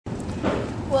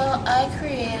Well, I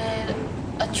created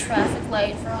a traffic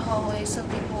light for a hallway so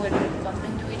people would bump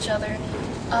into each other.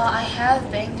 I have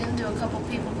banged into a couple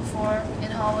people before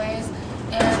in hallways,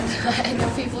 and I know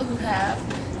people who have,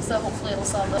 so hopefully it'll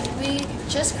solve it. We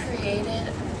just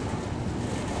created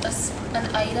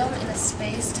an item in a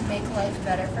space to make life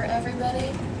better for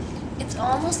everybody. It's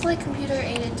almost like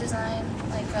computer-aided design,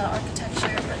 like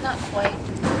architecture, but not quite.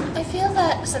 I feel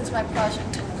that since my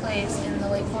project took place in the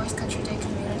Lake Forest Country Day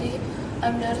community,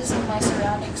 I'm noticing my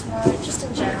surroundings more, just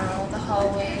in general, the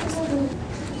hallways.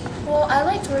 Well, I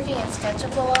liked working in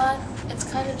SketchUp a lot. It's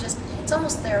kind of just, it's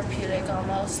almost therapeutic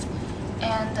almost.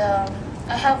 And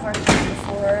I have worked with it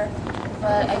before,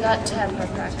 but I got to have more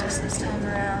practice this time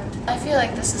around. I feel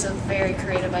like this is a very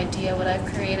creative idea, what I've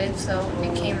created, so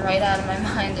it came right out of my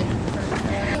mind.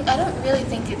 And I don't really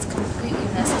think it's completely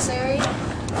necessary,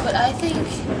 but I think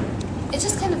it's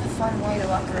just kind of a fun way to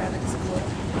walk around in school.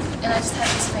 And I just had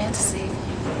this fantasy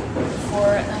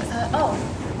before, and I thought, oh,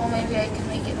 well maybe I can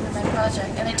make it into my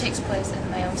project. And it takes place in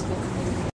my own school community.